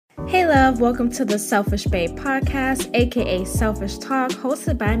Hey love, welcome to the Selfish Babe podcast, aka Selfish Talk,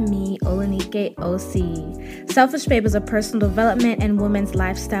 hosted by me, Olanike OC. Selfish Babe is a personal development and women's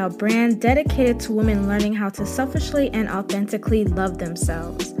lifestyle brand dedicated to women learning how to selfishly and authentically love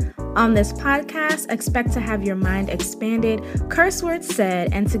themselves. On this podcast, expect to have your mind expanded, curse words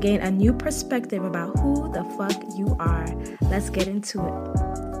said, and to gain a new perspective about who the fuck you are. Let's get into it.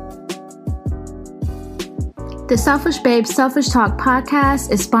 The Selfish Babe Selfish Talk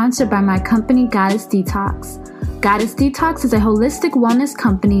podcast is sponsored by my company, Goddess Detox. Goddess Detox is a holistic wellness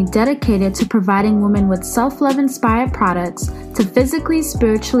company dedicated to providing women with self-love inspired products to physically,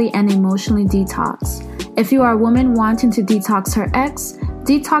 spiritually, and emotionally detox. If you are a woman wanting to detox her ex,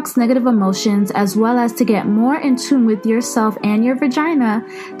 detox negative emotions, as well as to get more in tune with yourself and your vagina,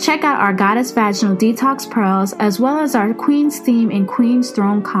 check out our Goddess Vaginal Detox Pearls, as well as our Queen's Steam and Queen's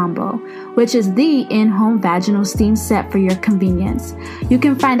Throne combo, which is the in-home vaginal steam set for your convenience. You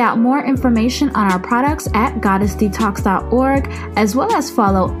can find out more information on our products at goddessdetox.org, as well as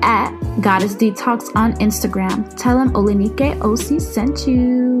follow at Goddess Detox on Instagram. Tell them Olanike OC sent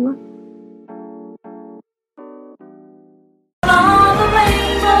you.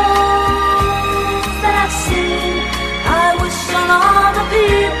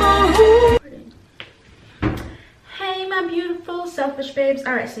 Selfish babes.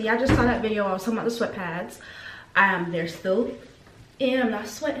 All right, so y'all just saw that video. I was talking about the sweat pads. They're still in. I'm not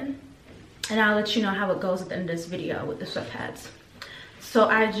sweating, and I'll let you know how it goes at the end of this video with the sweat pads. So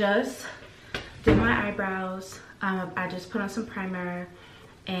I just did my eyebrows. I just put on some primer,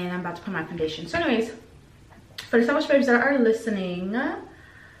 and I'm about to put my foundation. So anyways, for the selfish babes that are listening, I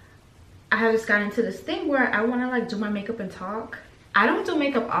have just gotten into this thing where I want to like do my makeup and talk. I don't do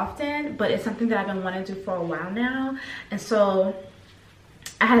makeup often, but it's something that I've been wanting to do for a while now, and so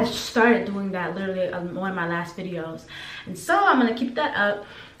I had started doing that literally on one of my last videos, and so I'm gonna keep that up.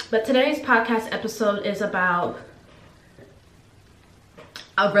 But today's podcast episode is about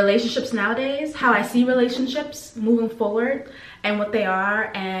relationships nowadays, how I see relationships moving forward and what they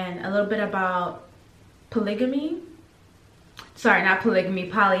are, and a little bit about polygamy. Sorry, not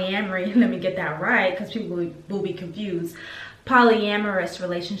polygamy, polyamory. Let me get that right, because people will be confused. Polyamorous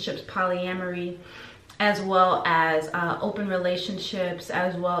relationships, polyamory, as well as open relationships,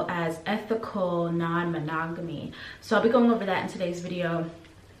 as well as ethical non-monogamy. So I'll be going over that in today's video,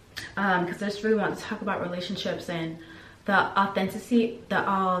 because I just really want to talk about relationships and the authenticity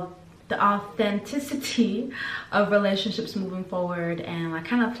of relationships moving forward, and like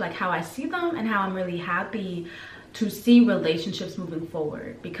kind of like how I see them and how I'm really happy to see relationships moving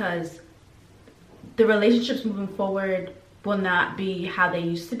forward, because the relationships moving forward will not be how they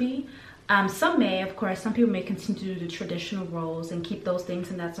used to be. Some may, of course, some people may continue to do the traditional roles and keep those things,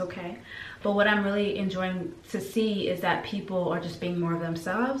 and that's okay. But what I'm really enjoying to see is that people are just being more of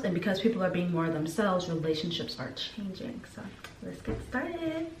themselves, and because people are being more of themselves, relationships are changing. So let's get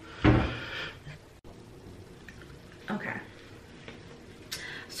started. Okay.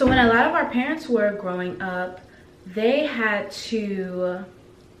 So when a lot of our parents were growing up, they had to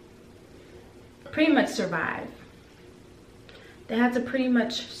pretty much survive. They had to pretty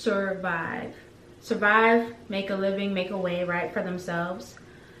much survive, make a living, make a way, right, for themselves.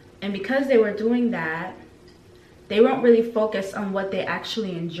 And because they were doing that, they weren't really focused on what they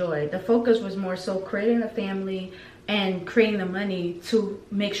actually enjoyed. The focus was more so creating a family and creating the money to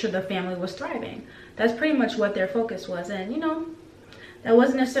make sure the family was thriving. That's pretty much what their focus was. And, you know, that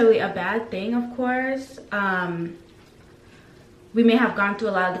wasn't necessarily a bad thing, of course. We may have gone through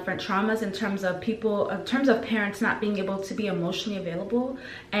a lot of different traumas in terms of parents not being able to be emotionally available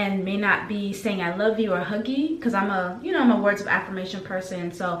and may not be saying I love you or huggy, because I'm a words of affirmation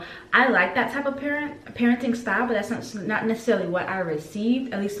person, so I like that type of parenting style, but that's not necessarily what I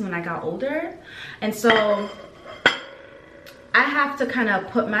received, at least when I got older. And so I have to kind of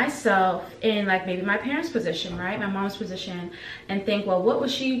put myself in like maybe my parents' position, right, my mom's position, and think, well, what was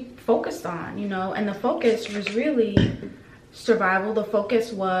she focused on, you know? And the focus was really survival. The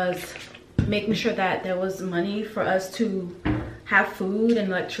focus was making sure that there was money for us to have food and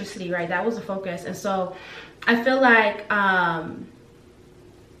electricity, right? That was the focus. And so I feel like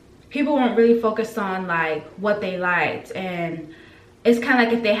people weren't really focused on like what they liked, and it's kind of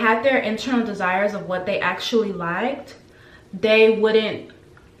like if they had their internal desires of what they actually liked, they wouldn't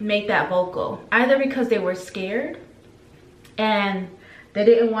make that vocal, either because they were scared and they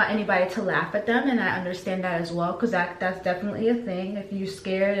didn't want anybody to laugh at them, and I understand that as well, because that's definitely a thing. If you're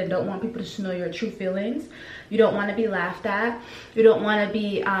scared and don't want people to know your true feelings, you don't want to be laughed at, you don't want to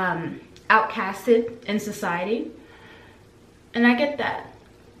be outcasted in society, and I get that.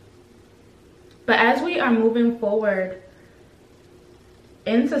 But as we are moving forward,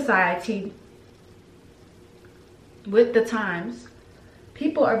 in society, with the times,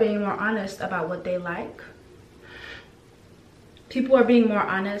 people are being more honest about what they like. People are being more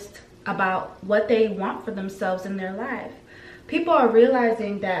honest about what they want for themselves in their life. People are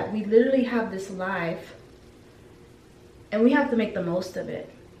realizing that we literally have this life and we have to make the most of it.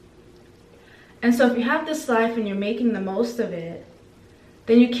 And so if you have this life and you're making the most of it,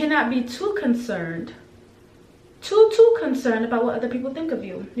 then you cannot be too concerned, too concerned about what other people think of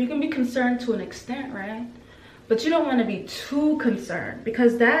you. You can be concerned to an extent, right? But you don't want to be too concerned,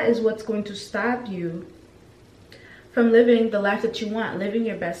 because that is what's going to stop you from living the life that you want, living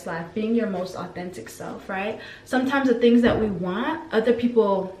your best life, being your most authentic self, right? Sometimes the things that we want, other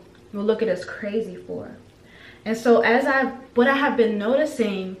people will look at us crazy for. And so what I have been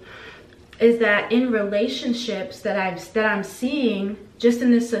noticing is that in relationships that I'm seeing just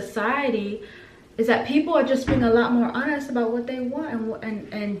in this society, is that people are just being a lot more honest about what they want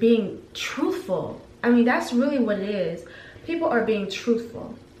and being truthful. I mean, that's really what it is. People are being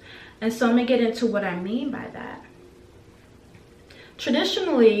truthful. And so I'm gonna get into what I mean by that.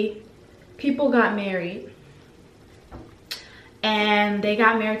 Traditionally, people got married and they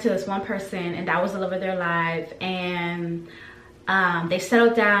got married to this one person, and that was the love of their life, and they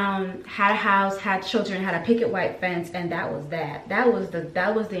settled down, had a house, had children, had a picket white fence, and that was that. That was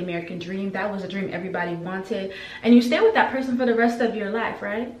the American dream. That was the dream everybody wanted. And you stay with that person for the rest of your life,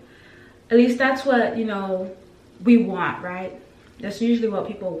 right? At least that's what, you know, we want, right? That's usually what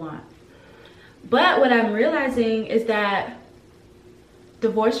people want. But what I'm realizing is that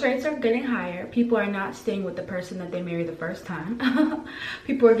divorce rates are getting higher. People are not staying with the person that they married the first time.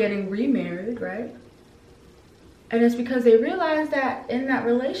 People are getting remarried, right? And it's because they realize that in that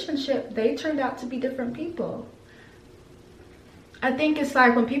relationship, they turned out to be different people. I think it's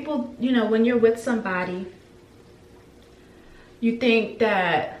like when people, you know, when you're with somebody, you think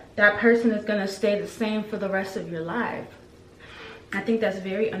that that person is going to stay the same for the rest of your life. I think that's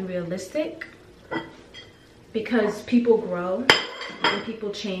very unrealistic, because people grow and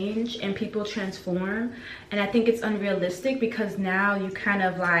people change and people transform. And I think it's unrealistic because now you kind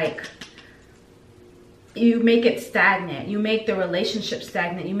of like, you make it stagnant. You make the relationship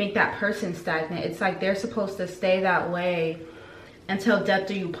stagnant. You make that person stagnant. It's like they're supposed to stay that way until death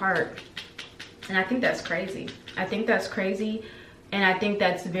do you part. And I think that's crazy. I think that's crazy. And I think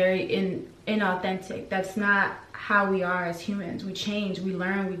that's very inauthentic. That's not how we are as humans. We change, we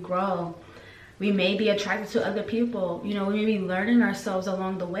learn, we grow. We may be attracted to other people. You know, we may be learning ourselves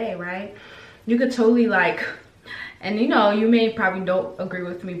along the way, right? You could totally like, and you know, you may probably don't agree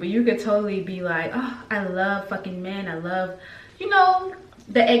with me, but you could totally be like, oh, I love fucking men. I love, you know,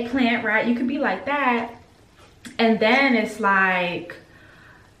 the eggplant, right? You could be like that. And then it's like,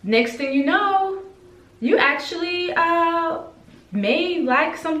 next thing you know, you actually may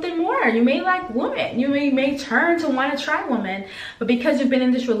like something more. You may like women. You may turn to want to try women. But because you've been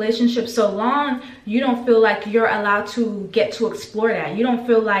in this relationship so long, you don't feel like you're allowed to get to explore that. You don't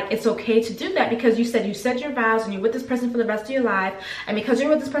feel like it's okay to do that, because you said your vows and you're with this person for the rest of your life. And because you're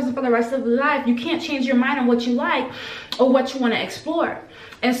with this person for the rest of your life, you can't change your mind on what you like or what you want to explore.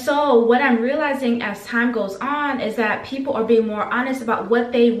 And so what I'm realizing as time goes on is that people are being more honest about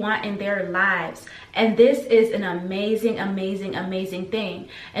what they want in their lives. And this is an amazing, amazing, amazing thing.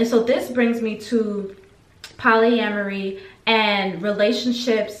 And so this brings me to polyamory and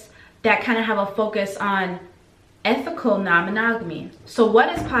relationships that kind of have a focus on ethical non-monogamy. So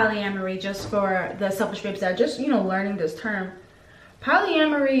what is polyamory, just for the selfish babes that are just, you know, learning this term?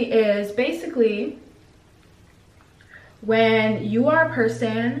 Polyamory is basically when you are a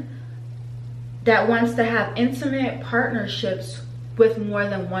person that wants to have intimate partnerships with more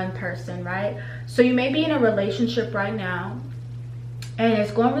than one person, right? So you may be in a relationship right now and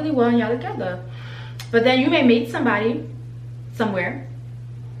it's going really well and y'all together, but then you may meet somebody somewhere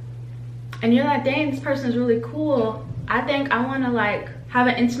and you're like, dang, this person is really cool. I think I want to like have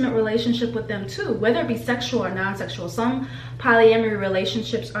an intimate relationship with them too, whether it be sexual or non-sexual. Some polyamory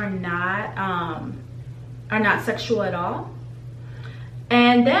relationships are not sexual at all.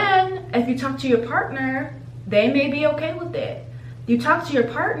 And then if you talk to your partner, they may be okay with it. You talk to your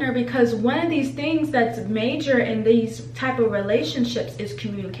partner because one of these things that's major in these type of relationships is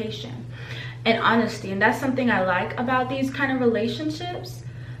communication and honesty. And that's something I like about these kind of relationships,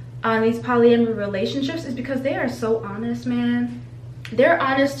 these polyamory relationships, is because they are so honest, man. They're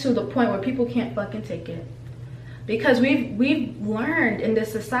honest to the point where people can't fucking take it. Because we've learned in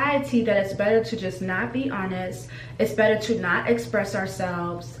this society that it's better to just not be honest. It's better to not express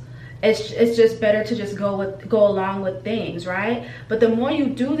ourselves. It's just better to just go along with things, right? But the more you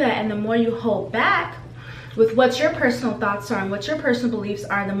do that and the more you hold back, with what your personal thoughts are and what your personal beliefs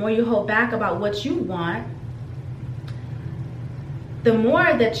are, the more you hold back about what you want, the more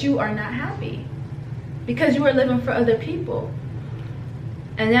that you are not happy, because you are living for other people,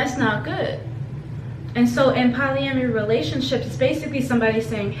 and that's not good. And so in polyamory relationships, it's basically somebody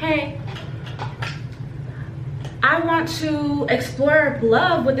saying, hey, I want to explore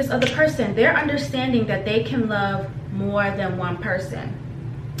love with this other person. They're understanding that they can love more than one person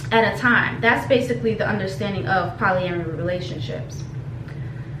at a time. That's basically the understanding of polyamory relationships.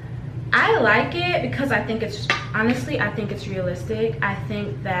 I like it because I think it's, honestly, I think it's realistic. I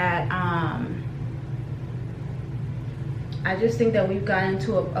think that, I just think that we've gotten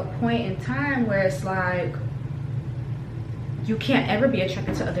to a point in time where it's like, you can't ever be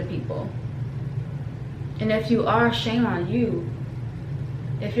attracted to other people. And if you are, shame on you.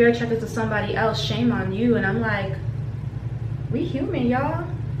 If you're attracted to somebody else, shame on you. And I'm like, we human, y'all.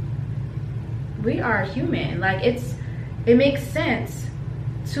 We are human. Like, it makes sense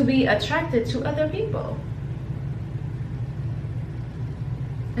to be attracted to other people.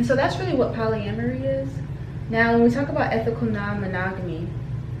 And so that's really what polyamory is. Now, when we talk about ethical non-monogamy,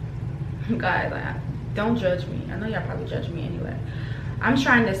 guys, like, don't judge me. I know y'all probably judge me anyway. I'm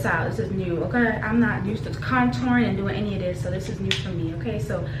trying this out. This is new, okay? I'm not used to contouring and doing any of this, so this is new for me, okay?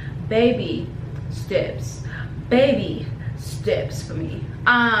 So, baby steps. Baby steps for me.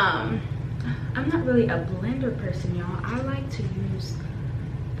 I'm not really a blender person, y'all. I like to use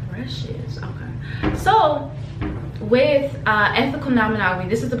brushes, okay? So, with ethical non-monogamy,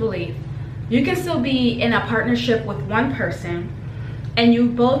 this is the belief. You can still be in a partnership with one person, and you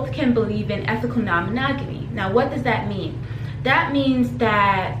both can believe in ethical non-monogamy. Now, what does that mean? That means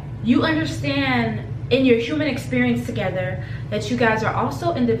that you understand in your human experience together that you guys are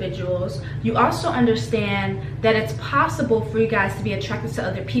also individuals. You also understand that it's possible for you guys to be attracted to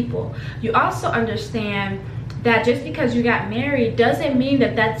other people. You also understand that just because you got married doesn't mean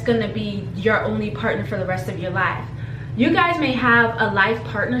that that's going to be your only partner for the rest of your life. You guys may have a life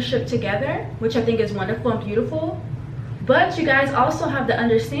partnership together, which I think is wonderful and beautiful, but you guys also have the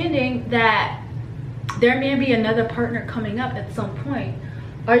understanding that there may be another partner coming up at some point.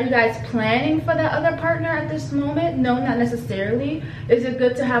 Are you guys planning for that other partner at this moment? No, not necessarily. Is it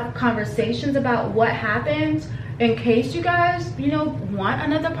good to have conversations about what happens in case you guys, you know, want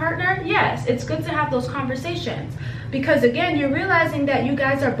another partner? Yes, it's good to have those conversations, because again, you're realizing that you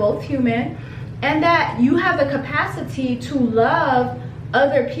guys are both human and that you have the capacity to love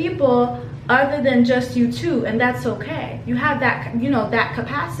other people other than just you two, and that's okay. You have that, you know, that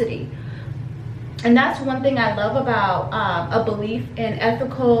capacity. And that's one thing I love about a belief in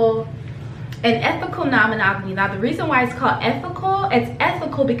ethical non-monogamy. Now, the reason why it's called ethical, it's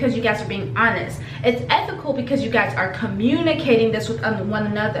ethical because you guys are being honest. It's ethical because you guys are communicating this with one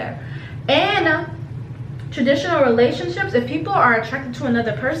another. And traditional relationships, if people are attracted to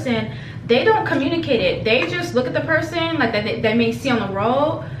another person, they don't communicate it. They just look at the person like they may see on the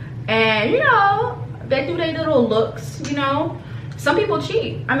road, and, you know, they do their little looks, you know. Some people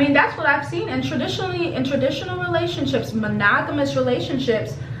cheat. I mean, that's what I've seen. And traditionally, in traditional relationships, monogamous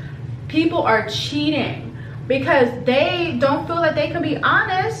relationships, people are cheating because they don't feel like they can be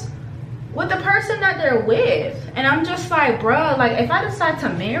honest with the person that they're with. And I'm just like, bruh, like, if I decide to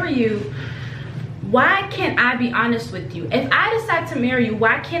marry you, why can't I be honest with you? If I decide to marry you,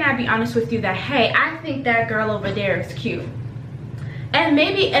 why can't I be honest with you that, hey, I think that girl over there is cute? And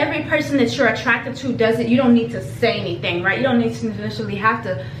maybe every person that you're attracted to doesn't, you don't need to say anything, right? You don't need to necessarily have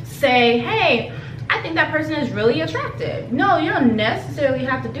to say, hey, I think that person is really attractive. No, you don't necessarily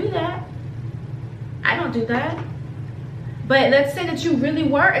have to do that. I don't do that. But let's say that you really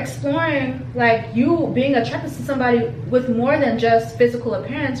were exploring, like, you being attracted to somebody with more than just physical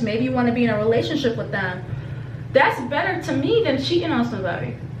appearance. Maybe you want to be in a relationship with them. That's better to me than cheating on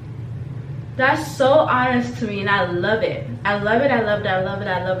somebody. That's so honest to me, and I love it. I love it, I love it, I love it,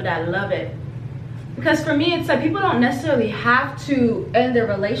 I love it, I love it. Because for me, it's like people don't necessarily have to end their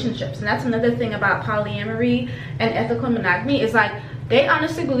relationships. And that's another thing about polyamory and ethical monogamy, is like, they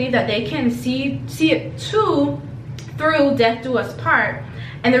honestly believe that they can see it through death do us part.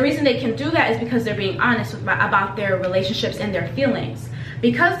 And the reason they can do that is because they're being honest about their relationships and their feelings.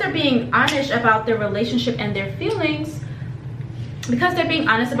 Because they're being honest about their relationship and their feelings, because they're being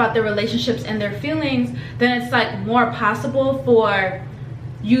honest about their relationships and their feelings, then it's like more possible for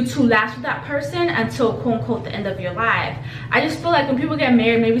you to last with that person until quote unquote the end of your life. I just feel like when people get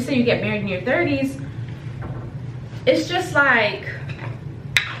married, maybe say you get married in your 30s, it's just like,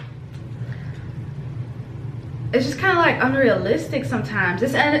 it's just kind of like unrealistic sometimes.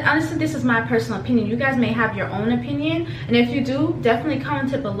 And honestly, this is my personal opinion. You guys may have your own opinion, and if you do, definitely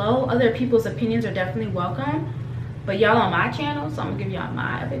comment it below. Other people's opinions are definitely welcome, but y'all on my channel, so I'm gonna give y'all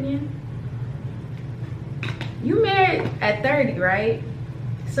my opinion. You married at 30, right?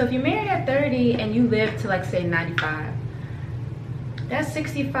 So if you're married at 30 and you live to, like, say 95, that's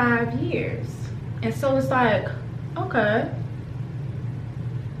 65 years. And so it's like, okay,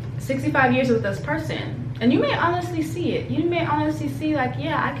 65 years with this person, and you may honestly see it. You may honestly see, like,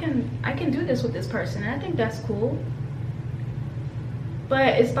 yeah, I can do this with this person, and I think that's cool.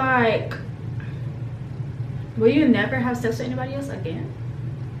 But it's like, will you never have sex with anybody else again?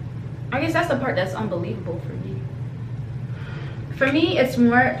 I guess that's the part that's unbelievable for me. For me, it's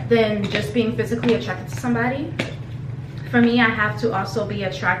more than just being physically attracted to somebody. For me, I have to also be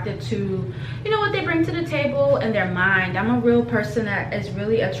attracted to, you know, what they bring to the table and their mind. I'm a real person that is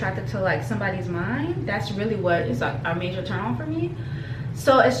really attracted to, like, somebody's mind. That's really what is a major turn on for me.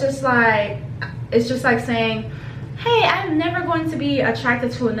 So it's just like saying, hey, I'm never going to be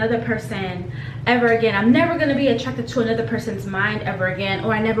attracted to another person ever again. I'm never going to be attracted to another person's mind ever again,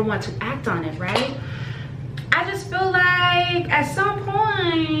 or I never want to act on it, right? I just feel like at some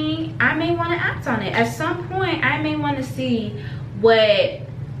point I may want to act on it. At some point I may want to see what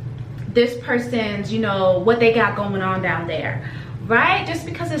this person's, you know, what they got going on down there, right? Just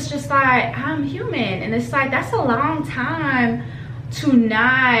because it's just like, I'm human, and it's like, that's a long time to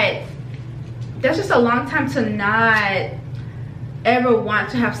not, that's just a long time to not ever want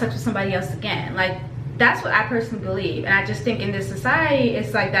to have sex with somebody else again. Like, that's what I personally believe. And I just think in this society,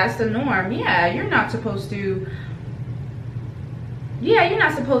 it's like, that's the norm. Yeah, you're not supposed to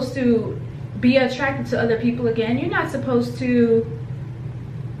be attracted to other people again. You're not supposed to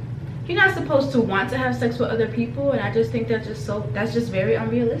want to have sex with other people. And I just think that's just very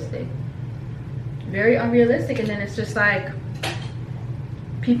unrealistic. Very unrealistic. And then it's just like,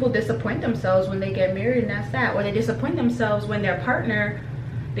 people disappoint themselves when they get married, and that's that. Or they disappoint themselves when their partner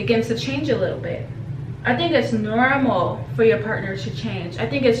begins to change a little bit. I think it's normal for your partner to change. I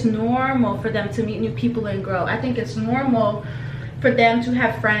think it's normal for them to meet new people and grow. I think it's normal for them to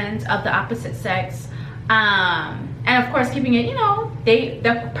have friends of the opposite sex. And of course, keeping it, you know,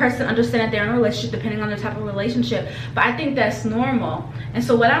 the person understand that they're in a relationship depending on the type of relationship. But I think that's normal. And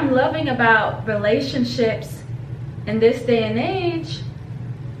so what I'm loving about relationships in this day and age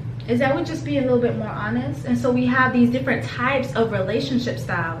is that we just be a little bit more honest. And so we have these different types of relationship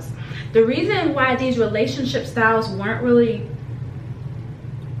styles. The reason why these relationship styles weren't really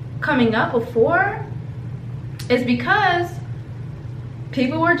coming up before is because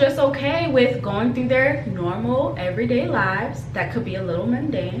people were just okay with going through their normal everyday lives that could be a little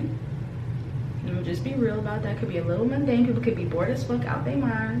mundane. Let me just be real about that. Could be a little mundane. People could be bored as fuck out their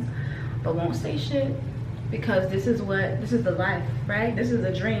minds, but won't say shit, because this is the life, right? This is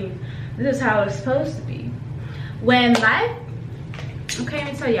a dream. This is how it's supposed to be. When life, okay,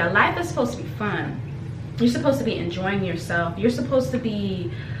 let me tell y'all, life is supposed to be fun. You're supposed to be enjoying yourself. You're supposed to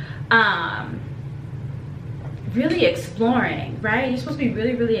be really exploring, right? You're supposed to be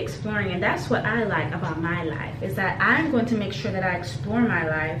really, really exploring. And that's what I like about my life, is that I'm going to make sure that I explore my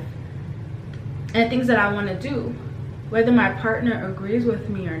life and things that I want to do, whether my partner agrees with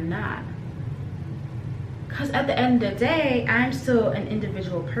me or not. Because at the end of the day, I'm still an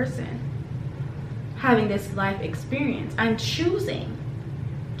individual person having this life experience. I'm choosing,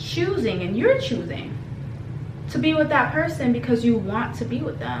 and you're choosing to be with that person because you want to be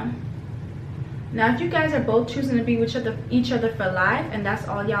with them. Now, if you guys are both choosing to be with each other for life, and that's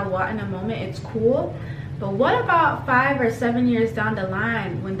all y'all want in a moment, it's cool. But what about 5 or 7 years down the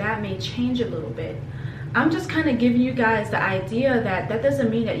line when that may change a little bit? I'm just kind of giving you guys the idea that that doesn't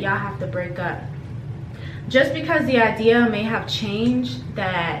mean that y'all have to break up. Just because the idea may have changed,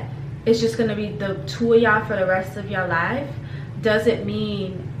 that it's just going to be the two of y'all for the rest of your life, doesn't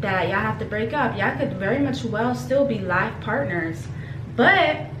mean that y'all have to break up. Y'all could very much well still be life partners.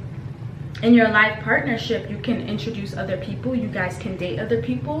 But in your life partnership, you can introduce other people. You guys can date other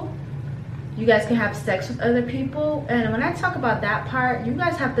people. You guys can have sex with other people. And when I talk about that part, you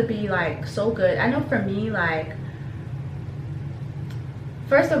guys have to be like so good. I know for me, like,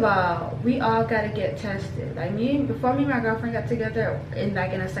 first of all, we all gotta get tested. Like before me and my girlfriend got together in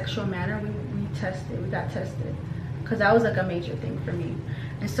a sexual manner, we got tested. Cause that was like a major thing for me.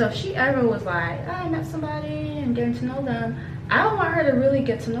 And so if she ever was like, oh, I met somebody and getting to know them, I don't want her to really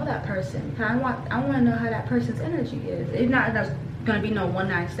get to know that person. I want to know how that person's energy is. It's not there's gonna be no one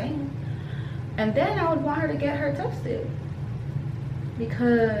night stand. And then I would want her to get her tested,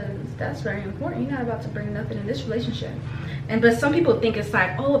 because that's very important. You're not about to bring nothing in this relationship. But some people think it's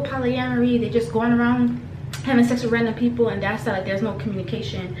like, oh, polyamory, they're just going around having sex with random people, and that's like there's no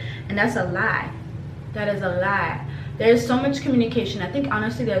communication, and that's a lie. That is a lie. There's so much communication. I think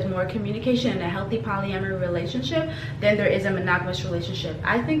honestly there's more communication in a healthy polyamory relationship than there is a monogamous relationship.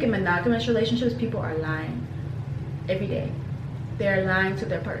 I think in monogamous relationships people are lying every day. They're lying to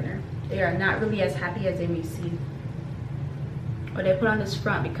their partner. They are not really as happy as they may seem, or they put on this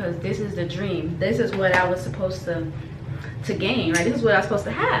front because this is the dream, this is what I was supposed to gain, right? This is what I was supposed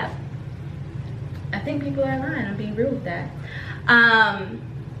to have. I think people are lying. I'm being real with that.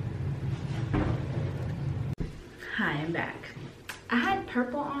 Hi, I'm back. I had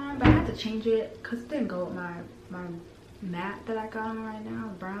purple on, but I had to change it because it didn't go with my matte that I got on right now,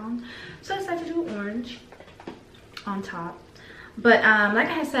 brown. So I decided to do orange on top. But like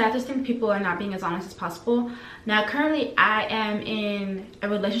I said, I just think people are not being as honest as possible. Now currently I am in a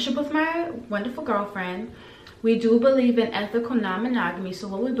relationship with my wonderful girlfriend. We do believe in ethical non-monogamy. So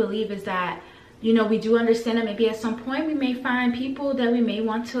what we believe is that, you know, we do understand that maybe at some point we may find people that we may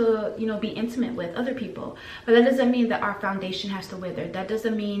want to, you know, be intimate with, other people. But that doesn't mean that our foundation has to wither. That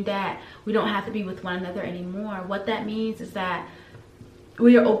doesn't mean that we don't have to be with one another anymore. What that means is that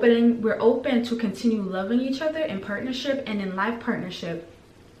we're open to continue loving each other in partnership and in life partnership,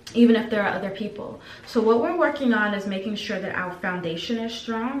 even if there are other people. So what we're working on is making sure that our foundation is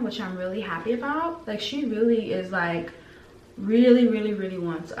strong, which I'm really happy about. Like, she really is like really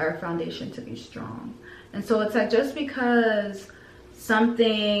wants our foundation to be strong. And so it's like, just because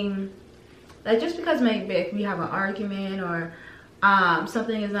maybe we have an argument or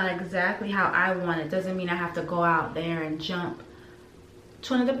something is not exactly how I want it, doesn't mean I have to go out there and jump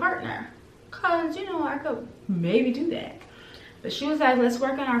to another partner, because, you know, I could maybe do that. But she was like, let's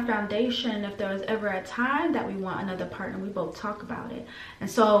work on our foundation. If there was ever a time that we want another partner, we both talk about it. And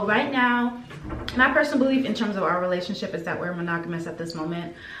so right now, my personal belief in terms of our relationship is that we're monogamous at this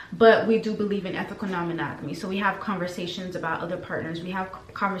moment, but we do believe in ethical non-monogamy. So we have conversations about other partners. We have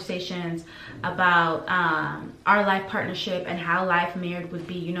conversations about our life partnership and how life married would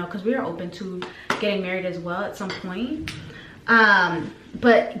be, you know, because we are open to getting married as well at some point.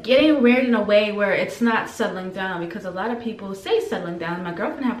 But getting married in a way where it's not settling down, because a lot of people say settling down. My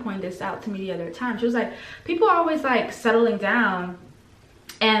girlfriend had pointed this out to me the other time. She was like, people are always like settling down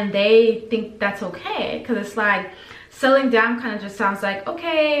and they think that's okay, because it's like settling down kind of just sounds like,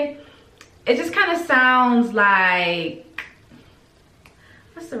 okay, it just kind of sounds like,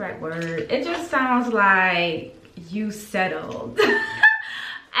 what's the right word? It just sounds like you settled.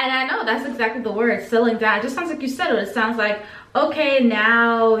 And I know that's exactly the word, settling down. It just sounds like you settled. It sounds like, okay,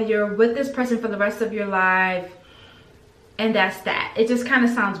 now you're with this person for the rest of your life, and that's that. It just kind of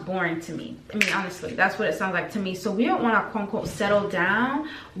sounds boring to me. I mean, honestly, that's what it sounds like to me. So we don't want to quote unquote settle down.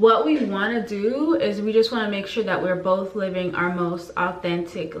 What we want to do is we just want to make sure that we're both living our most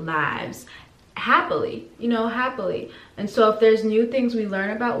authentic lives happily, you know, happily. And so if there's new things we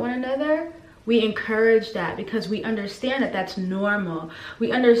learn about one another, we encourage that, because we understand that that's normal.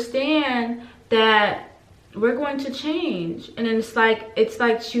 We understand that we're going to change, and then it's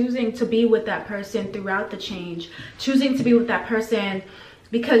like choosing to be with that person throughout the change, choosing to be with that person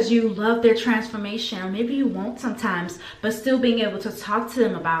because you love their transformation, or maybe you won't sometimes, but still being able to talk to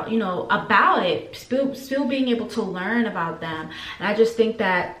them about, you know, about it, still being able to learn about them. And I just think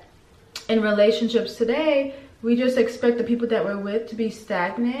that in relationships today, we just expect the people that we're with to be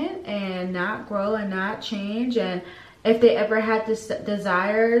stagnant and not grow and not change. And if they ever had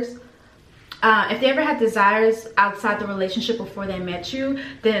desires outside the relationship before they met you,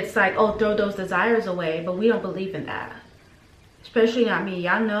 then it's like, oh, throw those desires away. But we don't believe in that. Especially not me.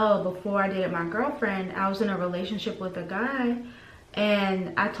 Y'all know, before I dated my girlfriend, I was in a relationship with a guy,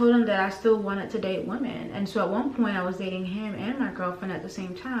 and I told him that I still wanted to date women. And so at one point I was dating him and my girlfriend at the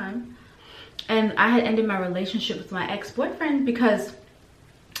same time. And I had ended my relationship with my ex-boyfriend because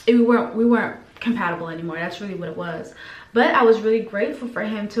we weren't compatible anymore. That's really what it was. But I was really grateful for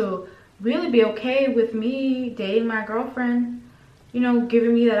him to really be okay with me dating my girlfriend, you know,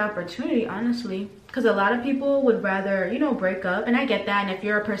 giving me that opportunity, honestly. Because a lot of people would rather, you know, break up, and I get that. And if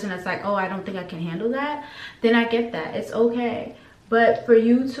you're a person that's like, oh, I don't think I can handle that, then I get that. It's okay. But for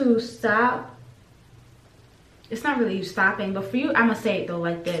you to stop, it's not really you stopping, but for you, I'm gonna say it though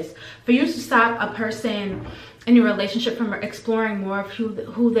like this: for you to stop a person in your relationship from exploring more of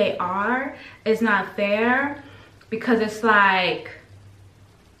who they are is not fair, because it's like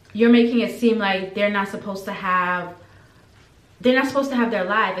you're making it seem like they're not supposed to have their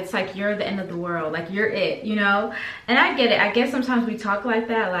life. It's like you're the end of the world, like you're it, you know. And I get it. I guess sometimes we talk like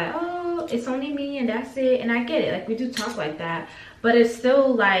that, like, oh, it's only me and that's it. And I get it, like we do talk like that, but it's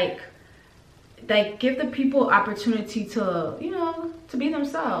still like, like, give the people opportunity to, you know, to be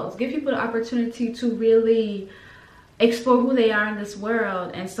themselves. Give people the opportunity to really explore who they are in this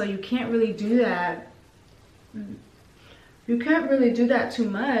world. And so you can't really do that. You can't really do that too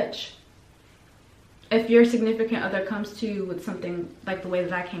much if your significant other comes to you with something like the way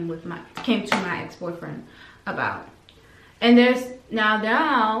that I came to my ex-boyfriend about. And there's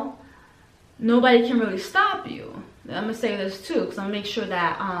now nobody can really stop you. I'm gonna say this too, because I'm gonna make sure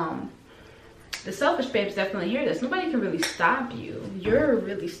that the selfish babes definitely hear this. Nobody can really stop you. You're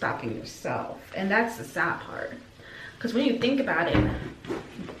really stopping yourself, and that's the sad part. Because when you think about it,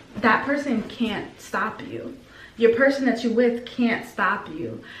 that person can't stop you. Your person that you're with can't stop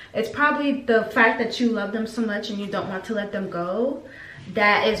you. It's probably the fact that you love them so much and you don't want to let them go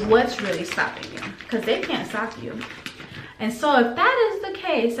that is what's really stopping you, because they can't stop you. And so if that is the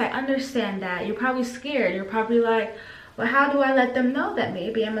case, I understand that. You're probably scared. You're probably like, well, how do I let them know that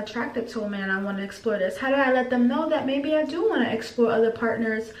maybe I'm attracted to a man and I want to explore this? How do I let them know that maybe I do want to explore other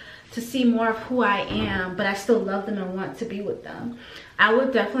partners to see more of who I am, but I still love them and want to be with them? I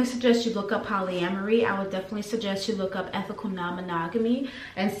would definitely suggest you look up polyamory. I would definitely suggest you look up ethical non-monogamy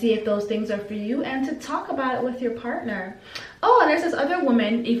and see if those things are for you, and to talk about it with your partner. Oh, and there's this other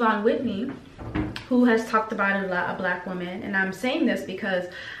woman, Yvonne Whitney, who has talked about it a lot, a Black woman. And I'm saying this because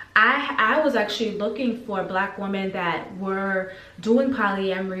I was actually looking for Black women that were doing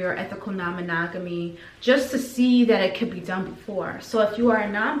polyamory or ethical non-monogamy, just to see that it could be done before. So if you are a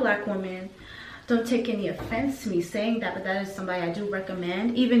non-Black woman, don't take any offense to me saying that, but that is somebody I do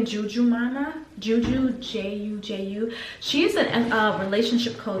recommend. Even Juju Mama, Juju, Juju, she's a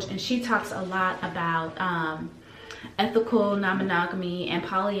relationship coach, and she talks a lot about ethical non-monogamy and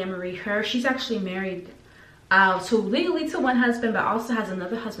polyamory. She's actually married legally to one husband, but also has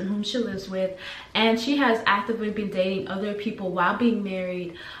another husband whom she lives with, and she has actively been dating other people while being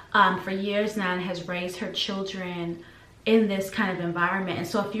married for years now, and has raised her children in this kind of environment. And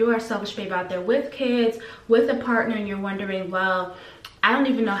so if you are a selfish babe out there with kids, with a partner, and you're wondering, well, I don't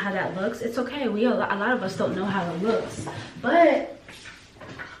even know how that looks, it's okay. A lot of us don't know how it looks, but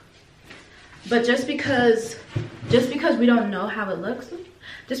just because we don't know how it looks,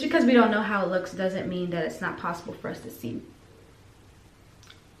 doesn't mean that it's not possible for us to see.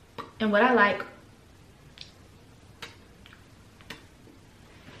 And what I like,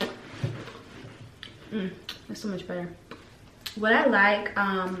 it's so much better. What I like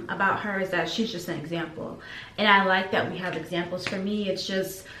about her is that she's just an example, and I like that we have examples. For me, it's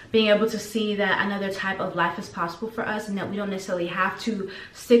just being able to see that another type of life is possible for us, and that we don't necessarily have to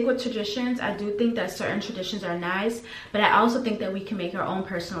stick with traditions. I do think that certain traditions are nice, but I also think that we can make our own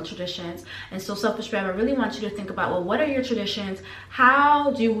personal traditions. And so, selfish babe, I really want you to think about, well, what are your traditions?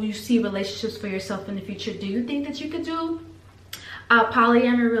 How do you see relationships for yourself in the future? Do you think that you could do a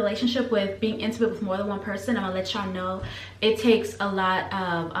polyamory relationship with being intimate with more than one person? I'm gonna let y'all know it takes a lot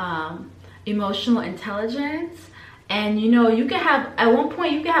of emotional intelligence. And you know, you can have, at one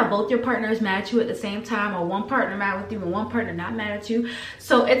point you can have both your partners mad at you at the same time, or one partner mad with you and one partner not mad at you.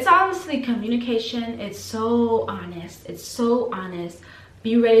 So it's honestly communication. It's so honest. It's so honest.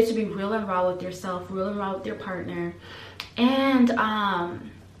 Be ready to be real and raw with yourself, real and raw with your partner. And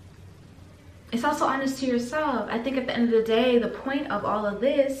it's also honest to yourself. I think at the end of the day, the point of all of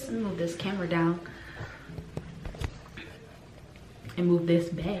this, let me move this camera down and move this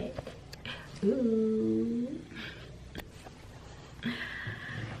back. Ooh.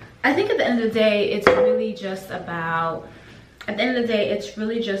 I think at the end of the day, it's really just about,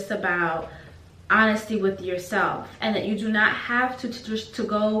 honesty with yourself, and that you do not have to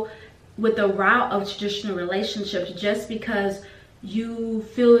go with the route of traditional relationships just because you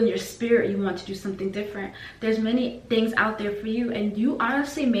feel in your spirit you want to do something different. There's many things out there for you, and you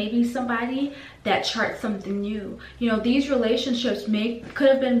honestly may be somebody that charts something new. You know, these relationships could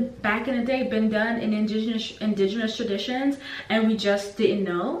have been back in the day been done in indigenous traditions, and we just didn't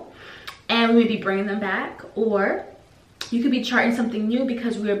know, and we may be bringing them back. Or you could be charting something new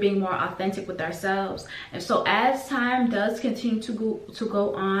because we are being more authentic with ourselves. And so as time does continue to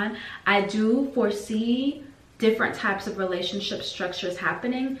go on, I do foresee different types of relationship structures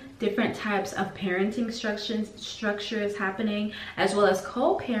happening, different types of parenting structures happening, as well as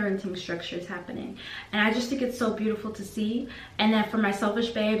co-parenting structures happening. And I just think it's so beautiful to see. And then for my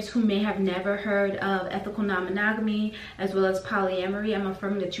selfish babes who may have never heard of ethical non-monogamy as well as polyamory, I'm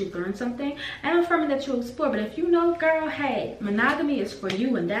affirming that you learned something, and I'm affirming that you explore. But if you know, girl, hey, monogamy is for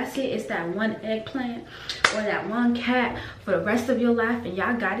you, and that's it. It's that one eggplant or that one cat for the rest of your life, and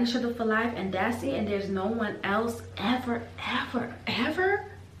y'all got each other for life, and that's it, and there's no one else ever,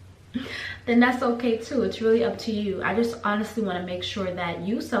 then that's okay too. It's really up to you. I just honestly want to make sure that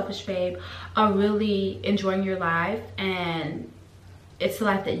you, selfish babe, are really enjoying your life, and it's the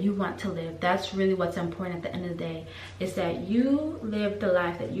life that you want to live. That's really what's important at the end of the day, is that you live the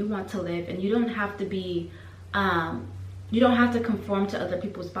life that you want to live, and you don't have to be you don't have to conform to other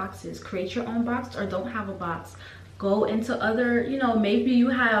people's boxes. Create your own box, or don't have a box. Go into other, you know, maybe you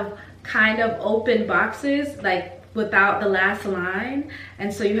have kind of open boxes, like without the last line,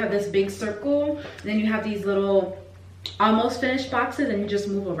 and so you have this big circle, then you have these little almost finished boxes, and you just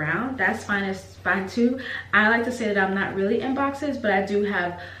move around. That's fine. It's fine too. I like to say that I'm not really in boxes, but I do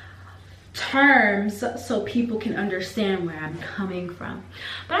have terms so people can understand where I'm coming from.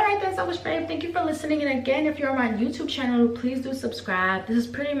 But all right then, selfish babe, thank you for listening. And again, if you're on my YouTube channel, please do subscribe. This is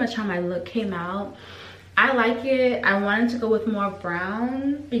pretty much how my look came out. I like it. I wanted to go with more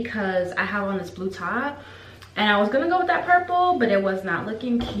brown because I have on this blue top, and I was gonna go with that purple, but it was not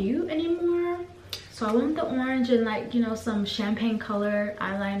looking cute anymore. So I went with the orange and, like, you know, some champagne color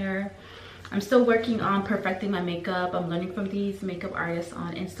eyeliner. I'm still working on perfecting my makeup. I'm learning from these makeup artists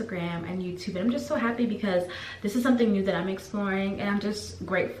on Instagram and YouTube. And I'm just so happy because this is something new that I'm exploring. And I'm just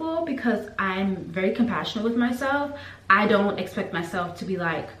grateful because I'm very compassionate with myself. I don't expect myself to be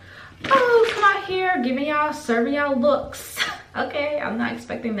like, oh, come out here, giving y'all, serving y'all looks. Okay, I'm not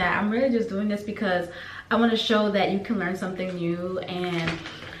expecting that. I'm really just doing this because I want to show that you can learn something new, and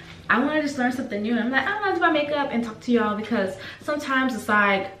I want to just learn something new. And I'm like, I want to do my makeup and talk to y'all, because sometimes it's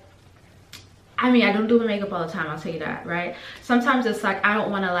like, I mean, I don't do my makeup all the time, I'll tell you that, right? Sometimes it's like, I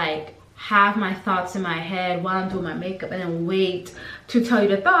don't want to like have my thoughts in my head while I'm doing my makeup and then wait to tell you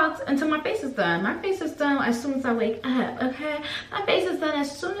the thoughts until my face is done. My face is done as soon as I wake up, okay? My face is done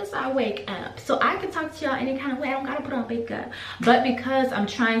as soon as I wake up. So I can talk to y'all any kind of way. I don't gotta put on makeup. But because I'm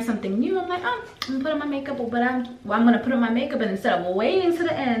trying something new, I'm like, oh, I'm gonna put on my makeup, but I'm gonna put on my makeup, and instead of waiting to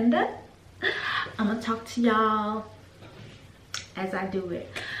the end, I'm gonna talk to y'all as I do it.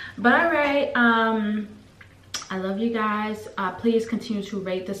 But all right, I love you guys. Please continue to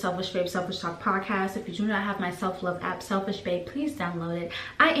rate the Selfish Babe Selfish Talk podcast. If you do not have my self-love app, Selfish Babe, please download it.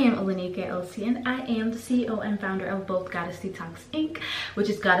 I am Olenike LC, and I am the CEO and founder of both Goddess Detox Inc., which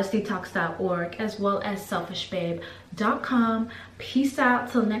is goddessdetox.org, as well as selfishbabe.com. Peace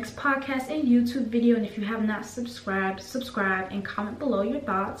out till next podcast and YouTube video. And if you have not subscribed, subscribe and comment below your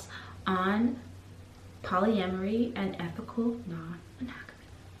thoughts on polyamory and ethical non-monogamy.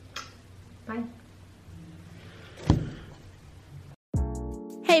 Bye.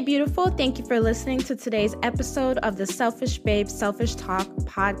 Hey beautiful, thank you for listening to today's episode of the Selfish Babe Selfish Talk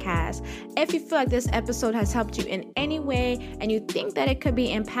podcast. If you feel like this episode has helped you in any way and you think that it could be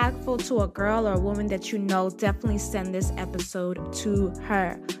impactful to a girl or a woman that you know, definitely send this episode to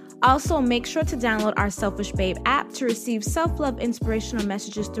her. Also, make sure to download our Selfish Babe app to receive self-love inspirational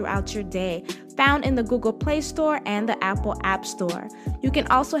messages throughout your day, found in the Google Play Store and the Apple App Store. You can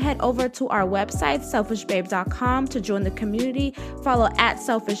also head over to our website, selfishbabe.com, to join the community. Follow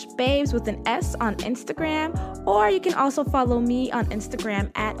 @selfishbabes with an S on Instagram, or you can also follow me on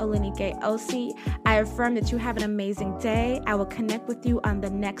Instagram @OlenikeLC. I affirm that you have an amazing day. I will connect with you on the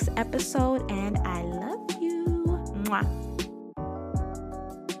next episode, and I love you. Mwah.